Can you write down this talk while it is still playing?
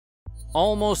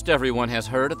Almost everyone has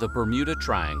heard of the Bermuda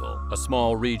Triangle, a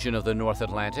small region of the North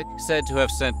Atlantic said to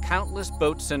have sent countless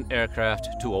boats and aircraft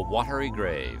to a watery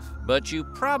grave. But you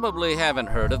probably haven't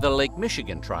heard of the Lake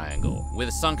Michigan Triangle. With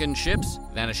sunken ships,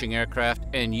 vanishing aircraft,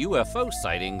 and UFO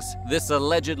sightings, this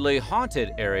allegedly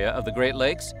haunted area of the Great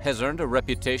Lakes has earned a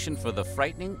reputation for the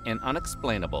frightening and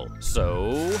unexplainable.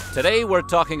 So, today we're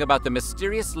talking about the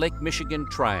mysterious Lake Michigan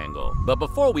Triangle. But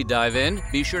before we dive in,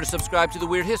 be sure to subscribe to the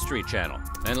Weird History channel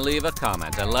and leave a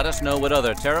comment and let us know what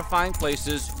other terrifying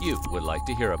places you would like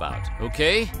to hear about.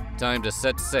 Okay, time to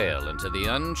set sail into the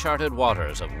uncharted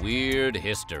waters of weird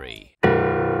history.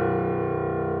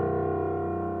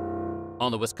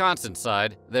 On the Wisconsin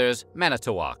side, there's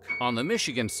Manitowoc. On the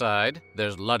Michigan side,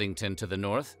 there's Ludington to the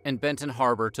north and Benton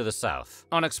Harbor to the south.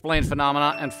 Unexplained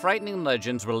phenomena and frightening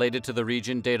legends related to the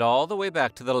region date all the way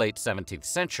back to the late 17th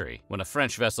century, when a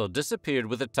French vessel disappeared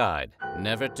with the tide,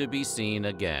 never to be seen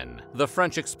again. The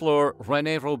French explorer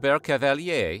René Robert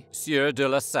Cavelier, Sieur de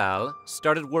la Salle,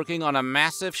 started working on a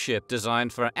massive ship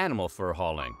designed for animal fur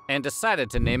hauling and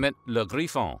decided to name it Le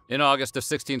Griffon. In August of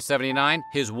 1679,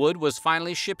 his wood was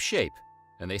finally shipshape,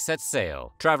 and they set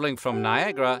sail, traveling from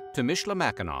Niagara to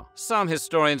Michilimackinac. Some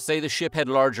historians say the ship had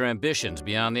larger ambitions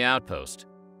beyond the outpost,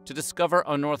 to discover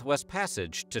a northwest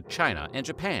passage to China and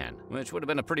Japan, which would have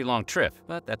been a pretty long trip,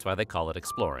 but that's why they call it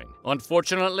exploring.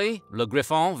 Unfortunately, Le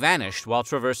Griffon vanished while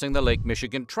traversing the Lake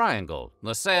Michigan Triangle.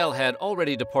 LaSalle had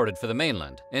already departed for the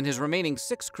mainland, and his remaining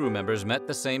 6 crew members met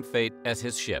the same fate as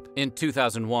his ship. In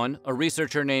 2001, a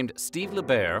researcher named Steve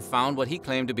Libert found what he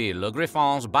claimed to be Le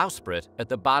Griffon's bowsprit at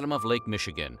the bottom of Lake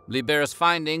Michigan. Libert's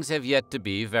findings have yet to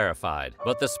be verified,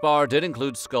 but the spar did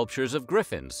include sculptures of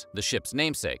griffins, the ship's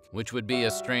namesake, which would be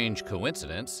a strange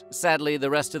coincidence. Sadly, the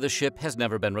rest of the ship has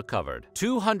never been recovered.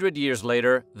 200 years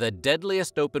later, the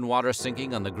deadliest open water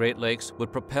sinking on the Great Lakes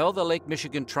would propel the Lake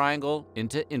Michigan Triangle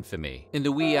into infamy. In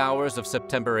the wee hours of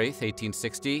September 8,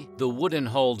 1860, the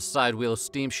wooden-hulled sidewheel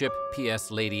steamship P.S.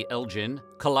 Lady Elgin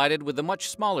collided with the much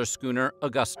smaller schooner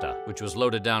Augusta, which was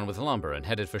loaded down with lumber and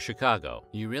headed for Chicago.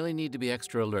 You really need to be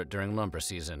extra alert during lumber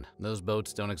season. Those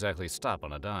boats don't exactly stop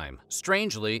on a dime.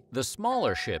 Strangely, the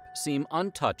smaller ship seemed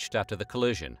untouched after the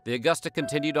collision. The Augusta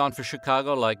continued on for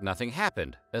Chicago like nothing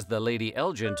happened, as the Lady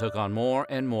Elgin took on more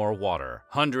and more water.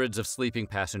 Hundreds of sleeping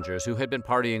passengers who had been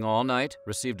partying all night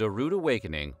received a rude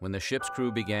awakening when the ship's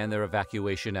crew began their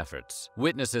evacuation efforts.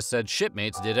 Witnesses said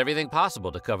shipmates did everything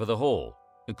possible to cover the hole,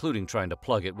 including trying to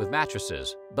plug it with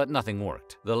mattresses, but nothing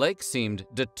worked. The lake seemed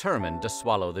determined to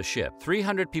swallow the ship.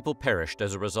 300 people perished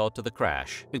as a result of the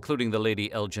crash, including the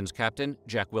Lady Elgin's captain,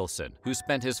 Jack Wilson, who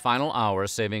spent his final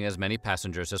hours saving as many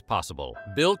passengers as possible.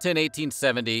 Built in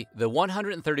 1870, the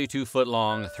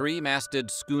 132-foot-long, 3-masted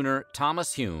schooner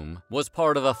Thomas Hume was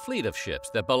part of a fleet of ships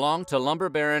that belonged to lumber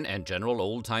baron and general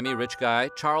old-timey rich guy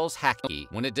Charles Hackey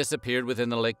when it disappeared within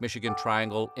the Lake Michigan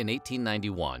Triangle in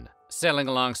 1891. Sailing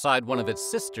alongside one of its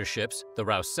sister ships, the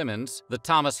Rouse Simmons, the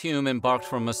Thomas Hume embarked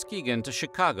from Muskegon to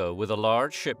Chicago with a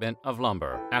large shipment of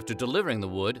lumber. After delivering the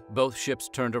wood, both ships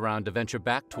turned around to venture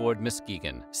back toward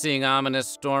Muskegon. Seeing ominous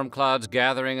storm clouds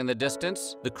gathering in the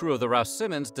distance, the crew of the Rouse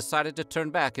Simmons decided to turn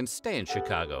back and stay in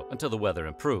Chicago until the weather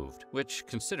improved, which,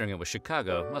 considering it was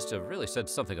Chicago, must have really said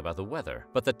something about the weather.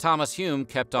 But the Thomas Hume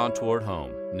kept on toward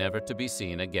home, never to be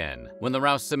seen again. When the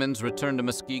Rouse Simmons returned to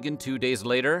Muskegon 2 days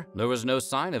later, there was no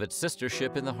sign of its sister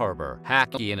ship in the harbor.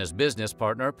 Hackey and his business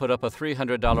partner put up a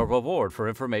 $300 reward for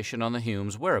information on the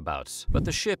Hume's whereabouts, but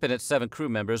the ship and its 7 crew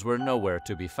members were nowhere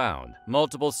to be found.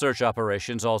 Multiple search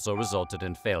operations also resulted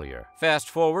in failure. Fast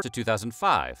forward to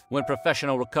 2005, when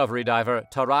professional recovery diver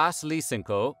Taras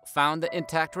Lysenko found the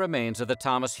intact remains of the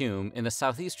Thomas Hume in the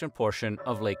southeastern portion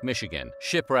of Lake Michigan.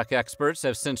 Shipwreck experts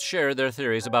have since shared their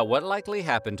theories about what likely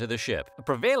happened to the ship. A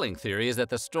prevailing theory is that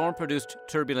the storm produced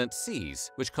turbulent seas,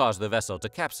 which caused the vessel to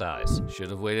capsize.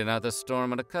 Should have waited out the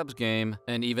storm at a Cubs game.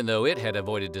 And even though it had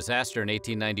avoided disaster in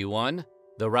 1891,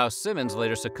 the Rouse Simmons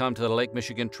later succumbed to the Lake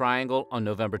Michigan Triangle on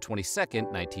November 22,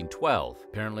 1912.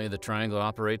 Apparently, the Triangle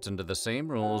operates under the same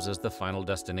rules as the Final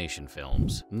Destination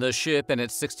films. The ship and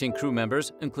its 16 crew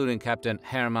members, including Captain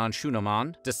Hermann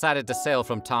Schunemann, decided to sail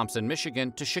from Thompson,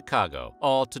 Michigan to Chicago,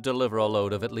 all to deliver a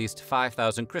load of at least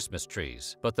 5,000 Christmas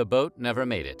trees. But the boat never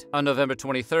made it. On November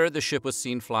 23rd, the ship was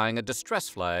seen flying a distress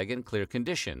flag in clear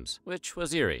conditions, which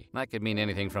was eerie. That could mean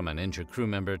anything from an injured crew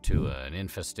member to an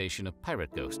infestation of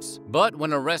pirate ghosts. But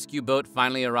when a rescue boat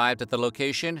finally arrived at the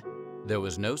location, there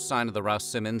was no sign of the Rouse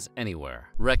Simmons anywhere.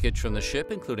 Wreckage from the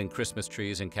ship, including Christmas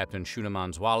trees and Captain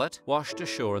Schunemann's wallet, washed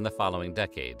ashore in the following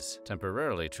decades,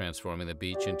 temporarily transforming the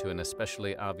beach into an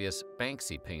especially obvious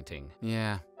Banksy painting.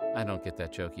 Yeah, I don't get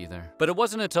that joke either. But it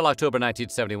wasn't until October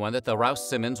 1971 that the Rouse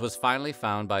Simmons was finally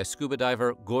found by scuba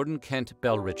diver Gordon Kent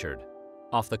Bell Richard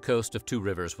off the coast of Two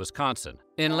Rivers, Wisconsin.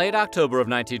 In late October of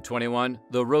 1921,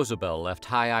 the Rosabelle left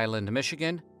High Island,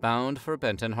 Michigan, bound for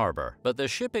Benton Harbor. But the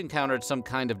ship encountered some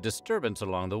kind of disturbance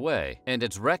along the way, and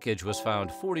its wreckage was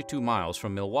found 42 miles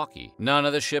from Milwaukee. None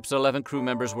of the ship's 11 crew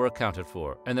members were accounted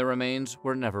for, and their remains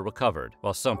were never recovered.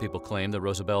 While some people claim the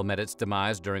Rosabelle met its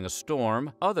demise during a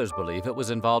storm, others believe it was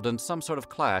involved in some sort of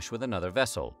clash with another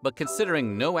vessel. But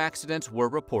considering no accidents were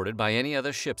reported by any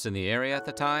other ships in the area at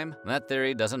the time, that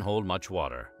theory doesn't hold much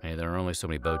water. Hey, there are only so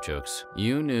many boat jokes.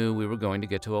 You knew we were going to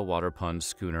get to a water pun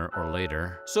schooner or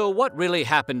later. So what really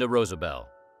happened to Rosabelle?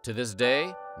 To this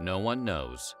day, no one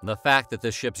knows. The fact that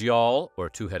the ship's yawl, or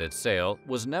two-headed sail,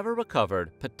 was never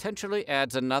recovered potentially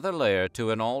adds another layer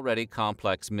to an already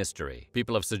complex mystery.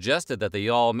 People have suggested that the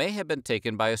yawl may have been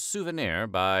taken by a souvenir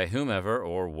by whomever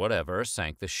or whatever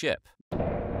sank the ship.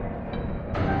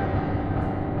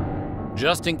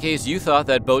 Just in case you thought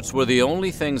that boats were the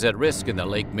only things at risk in the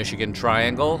Lake Michigan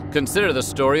Triangle, consider the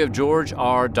story of George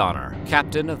R. Donner,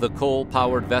 captain of the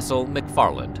coal-powered vessel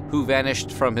McFarland, who vanished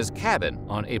from his cabin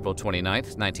on April 29,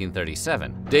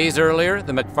 1937. Days earlier,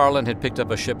 the McFarland had picked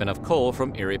up a shipment of coal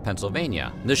from Erie,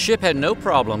 Pennsylvania. The ship had no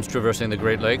problems traversing the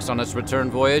Great Lakes on its return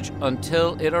voyage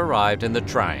until it arrived in the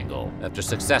Triangle. After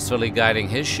successfully guiding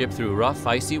his ship through rough,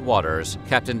 icy waters,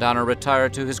 Captain Donner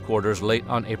retired to his quarters late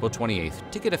on April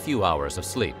 28th to get a few hours of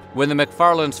sleep. When the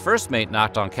McFarland's first mate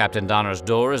knocked on Captain Donner's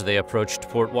door as they approached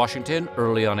Port Washington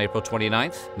early on April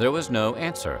 29th, there was no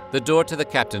answer. The door to the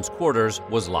captain's quarters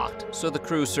was locked, so the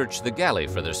crew searched the galley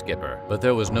for their skipper, but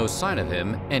there was no sign of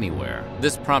him anywhere.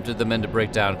 This prompted the men to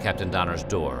break down Captain Donner's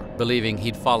door, believing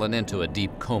he'd fallen into a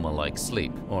deep coma-like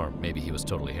sleep, or maybe he was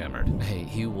totally hammered. Hey,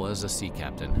 he was a sea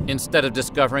captain. Instead of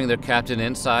discovering their captain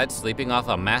inside sleeping off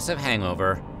a massive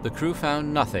hangover, the crew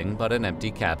found nothing but an empty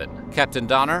cabin. Captain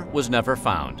Donner was never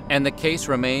found, and the case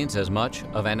remains as much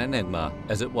of an enigma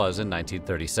as it was in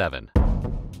 1937.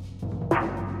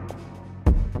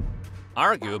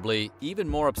 Arguably, even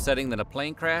more upsetting than a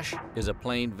plane crash is a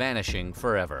plane vanishing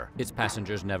forever, its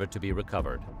passengers never to be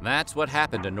recovered. That's what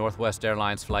happened to Northwest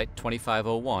Airlines Flight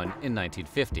 2501 in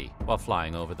 1950 while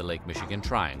flying over the Lake Michigan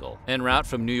Triangle. En route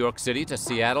from New York City to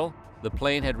Seattle, the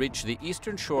plane had reached the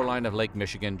eastern shoreline of Lake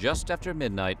Michigan just after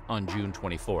midnight on June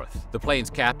 24th. The plane's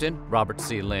captain, Robert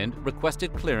C. Lind,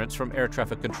 requested clearance from air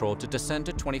traffic control to descend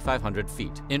to 2,500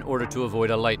 feet in order to avoid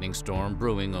a lightning storm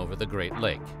brewing over the Great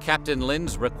Lake. Captain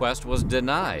Lind's request was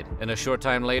denied, and a short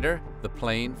time later, the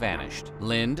plane vanished.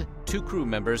 Lind, 2 crew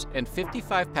members, and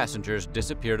 55 passengers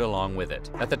disappeared along with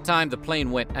it. At the time the plane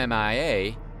went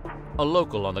MIA, a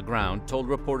local on the ground told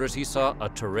reporters he saw a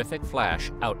terrific flash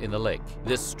out in the lake.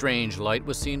 This strange light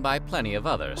was seen by plenty of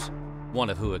others, one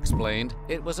of who explained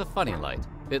it was a funny light.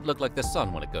 It looked like the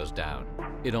sun when it goes down.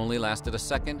 It only lasted a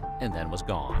second and then was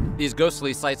gone. These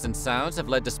ghostly sights and sounds have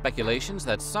led to speculations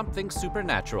that something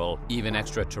supernatural, even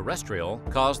extraterrestrial,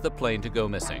 caused the plane to go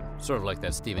missing. Sort of like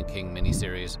that Stephen King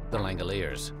miniseries, The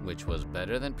Langoliers, which was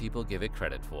better than people give it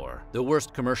credit for. The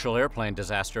worst commercial airplane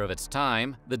disaster of its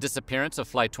time, the disappearance of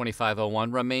Flight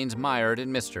 2501 remains mired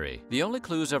in mystery. The only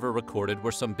clues ever recorded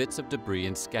were some bits of debris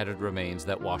and scattered remains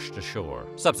that washed ashore.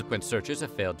 Subsequent searches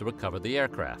have failed to recover the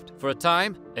aircraft. For a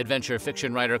time, adventure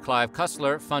fiction writer Clive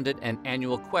Cussler funded an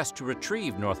annual quest to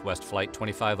retrieve Northwest Flight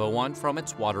 2501 from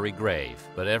its watery grave.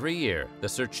 But every year, the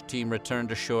search team returned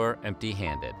to shore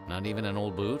empty-handed. Not even an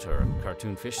old boot or a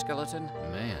cartoon fish skeleton?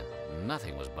 Man,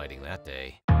 nothing was biting that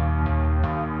day.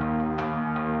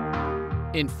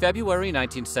 In February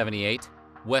 1978,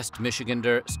 West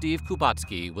Michigander Steve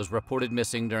Kubatsky was reported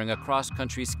missing during a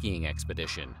cross-country skiing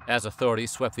expedition. As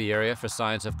authorities swept the area for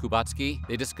signs of Kubatsky,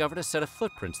 they discovered a set of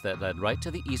footprints that led right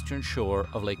to the eastern shore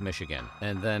of Lake Michigan,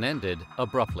 and then ended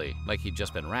abruptly, like he'd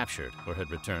just been raptured or had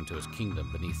returned to his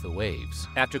kingdom beneath the waves.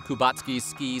 After Kubatsky's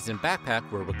skis and backpack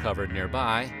were recovered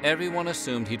nearby, everyone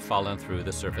assumed he'd fallen through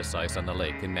the surface ice on the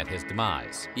lake and met his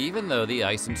demise, even though the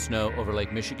ice and snow over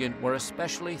Lake Michigan were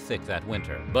especially thick that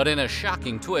winter. But in a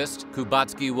shocking twist,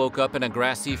 Kubatsky woke up in a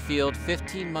grassy field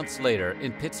 15 months later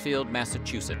in Pittsfield,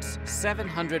 Massachusetts,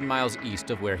 700 miles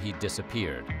east of where he'd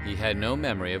disappeared. He had no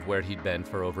memory of where he'd been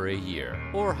for over a year,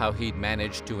 or how he'd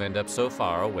managed to end up so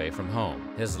far away from home.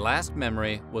 His last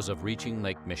memory was of reaching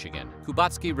Lake Michigan.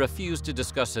 Kubatsky refused to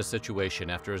discuss his situation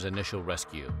after his initial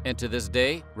rescue, and to this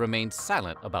day remains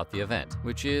silent about the event,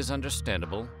 which is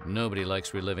understandable. Nobody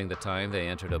likes reliving the time they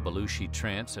entered a Belushi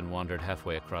trance and wandered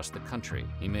halfway across the country.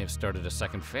 He may have started a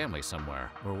second family somewhere.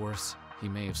 Or worse, he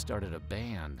may have started a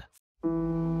band.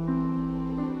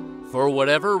 For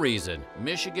whatever reason,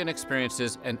 Michigan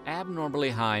experiences an abnormally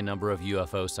high number of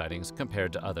UFO sightings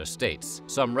compared to other states.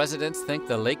 Some residents think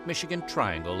the Lake Michigan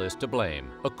Triangle is to blame.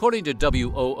 According to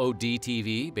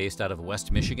WOOD-TV, based out of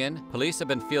West Michigan, police have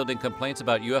been fielding complaints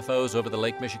about UFOs over the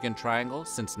Lake Michigan Triangle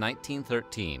since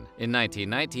 1913. In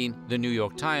 1919, the New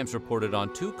York Times reported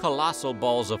on 2 colossal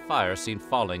balls of fire seen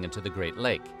falling into the Great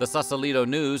Lake. The Sausalito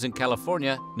News in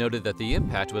California noted that the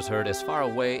impact was heard as far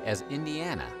away as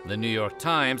Indiana. The New York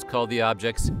Times called the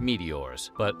objects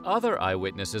meteors, but other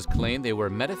eyewitnesses claimed they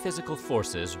were metaphysical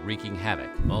forces wreaking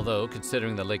havoc. Although,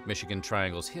 considering the Lake Michigan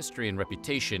Triangle's history and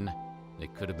reputation, they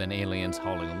could have been aliens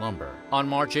hauling lumber. On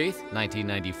March 8,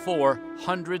 1994,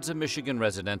 hundreds of Michigan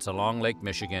residents along Lake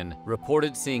Michigan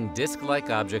reported seeing disc-like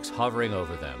objects hovering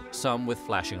over them, some with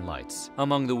flashing lights.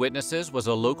 Among the witnesses was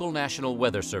a local National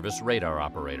Weather Service radar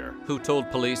operator who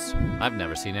told police, "I've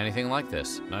never seen anything like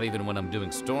this, not even when I'm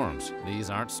doing storms.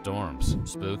 These aren't storms.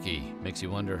 Spooky. Makes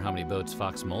you wonder how many boats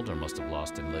Fox Mulder must have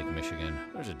lost in Lake Michigan."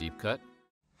 There's a deep cut.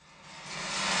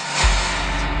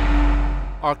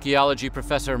 Archaeology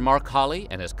professor Mark Holley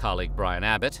and his colleague Brian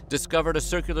Abbott discovered a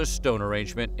circular stone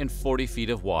arrangement in 40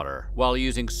 feet of water while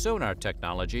using sonar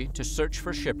technology to search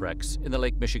for shipwrecks in the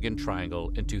Lake Michigan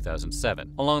Triangle in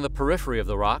 2007. Along the periphery of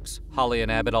the rocks, Holley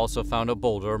and Abbott also found a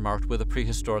boulder marked with a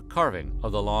prehistoric carving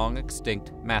of the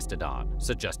long-extinct mastodon,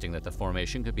 suggesting that the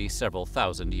formation could be several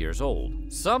thousand years old.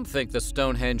 Some think the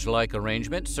Stonehenge-like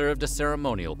arrangement served a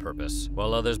ceremonial purpose,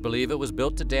 while others believe it was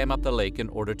built to dam up the lake in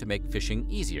order to make fishing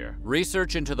easier.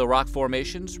 Research into the rock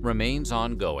formations remains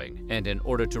ongoing, and in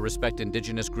order to respect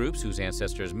indigenous groups whose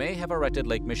ancestors may have erected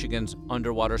Lake Michigan's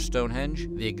underwater Stonehenge,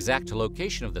 the exact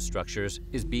location of the structures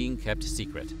is being kept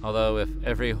secret. Although if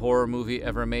every horror movie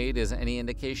ever made is any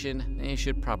indication, they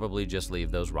should probably just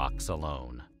leave those rocks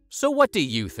alone. So what do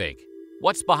you think?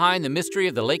 What's behind the mystery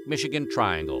of the Lake Michigan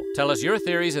Triangle? Tell us your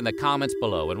theories in the comments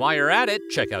below, and while you're at it,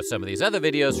 check out some of these other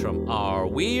videos from our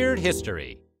weird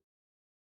history.